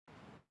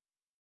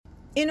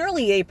In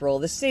early April,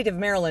 the state of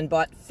Maryland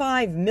bought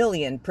 5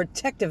 million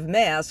protective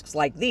masks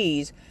like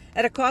these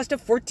at a cost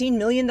of $14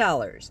 million.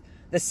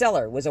 The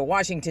seller was a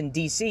Washington,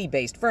 D.C.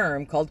 based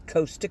firm called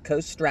Coast to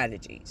Coast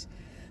Strategies.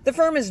 The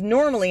firm is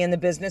normally in the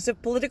business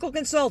of political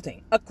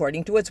consulting,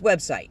 according to its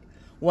website.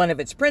 One of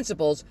its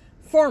principals,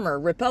 former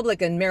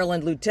Republican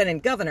Maryland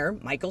Lieutenant Governor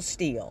Michael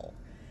Steele.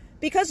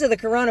 Because of the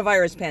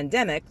coronavirus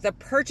pandemic, the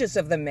purchase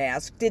of the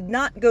mask did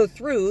not go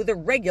through the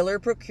regular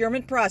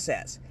procurement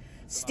process.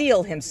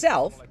 Steele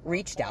himself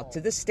reached out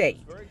to the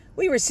state.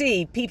 We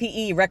receive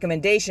PPE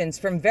recommendations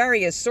from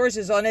various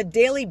sources on a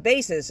daily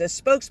basis, a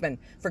spokesman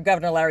for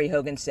Governor Larry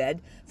Hogan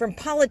said, from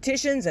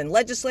politicians and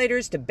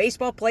legislators to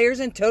baseball players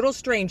and total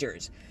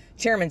strangers.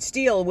 Chairman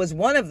Steele was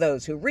one of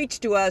those who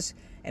reached to us,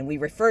 and we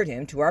referred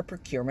him to our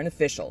procurement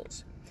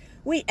officials.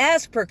 We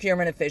asked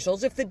procurement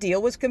officials if the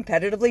deal was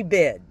competitively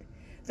bid.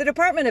 The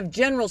Department of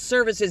General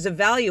Services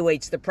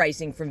evaluates the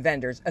pricing from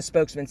vendors, a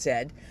spokesman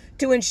said,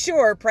 to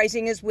ensure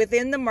pricing is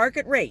within the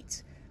market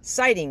rates,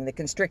 citing the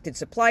constricted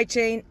supply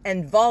chain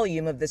and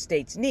volume of the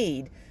state's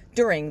need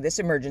during this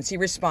emergency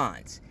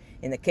response.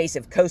 In the case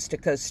of Coast to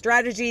Coast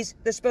Strategies,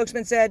 the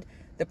spokesman said,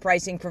 the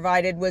pricing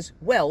provided was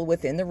well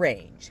within the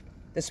range.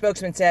 The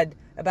spokesman said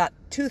about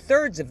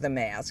 2/3 of the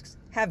masks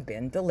have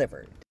been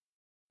delivered.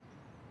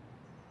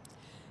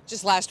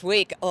 Just last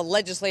week, a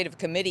legislative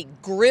committee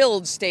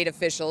grilled state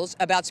officials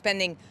about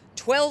spending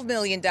 $12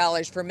 million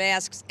for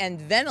masks and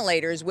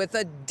ventilators with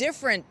a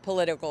different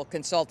political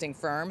consulting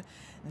firm.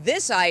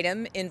 This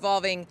item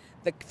involving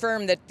the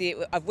firm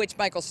of which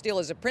Michael Steele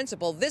is a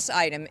principal, this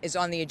item is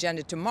on the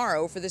agenda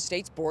tomorrow for the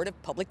state's Board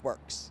of Public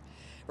Works.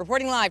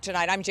 Reporting live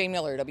tonight, I'm Jane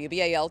Miller,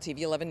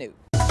 WBAL-TV 11 News.